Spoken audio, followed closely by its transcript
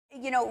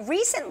you know,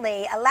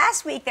 recently,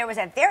 last week, there was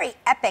a very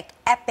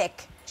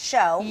epic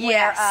show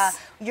where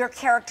your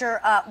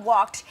character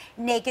walked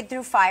naked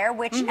through fire,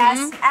 which,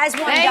 as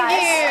one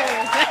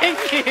does.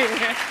 Thank you.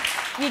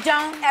 You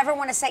don't ever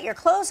want to set your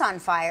clothes on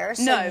fire,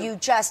 so you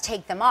just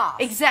take them off.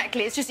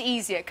 Exactly. It's just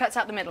easier. It cuts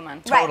out the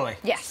middleman. Totally. Right.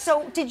 Yes.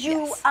 So did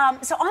you?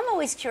 So I'm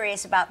always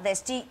curious about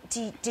this.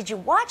 Did you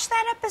watch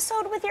that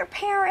episode with your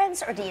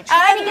parents, or do you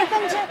try to get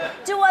them to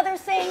do other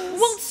things?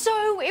 Well,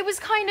 so it was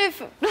kind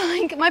of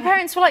like my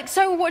parents were like,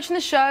 "So we're watching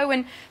the show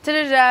and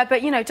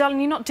but you know, darling,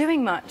 you're not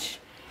doing much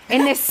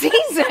in this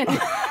season.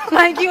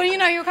 Like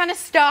you're kind of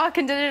stuck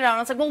and And I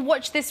was like, well,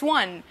 watch this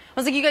one. I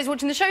was like, you guys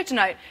watching the show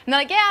tonight? And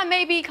they're like, yeah,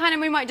 maybe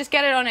we might just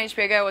get it on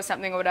HBO Go or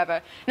something or whatever.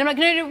 And I'm like,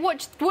 no,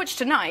 watch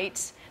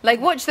tonight. Like,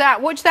 watch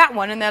that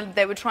one. And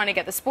they were trying to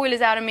get the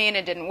spoilers out of me and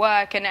it didn't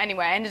work. And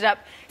anyway, I ended up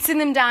sitting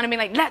them down and being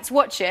like, let's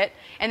watch it.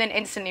 And then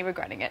instantly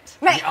regretting it.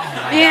 Right.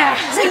 Yeah.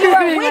 So you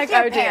were with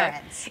your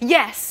parents.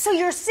 Yes. So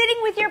you're sitting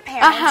with your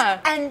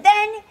parents and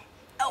then...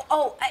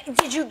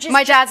 did you just...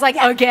 My dad's like,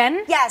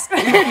 again? Yes. They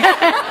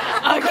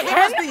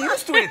must be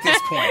used to it at this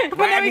point,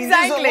 right? I mean,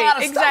 exactly. there's a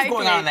lot of stuff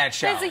going on in that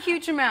show. There's a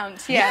huge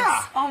amount, yes.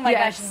 Yeah. Oh my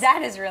gosh,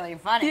 that is really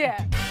funny.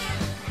 Yeah.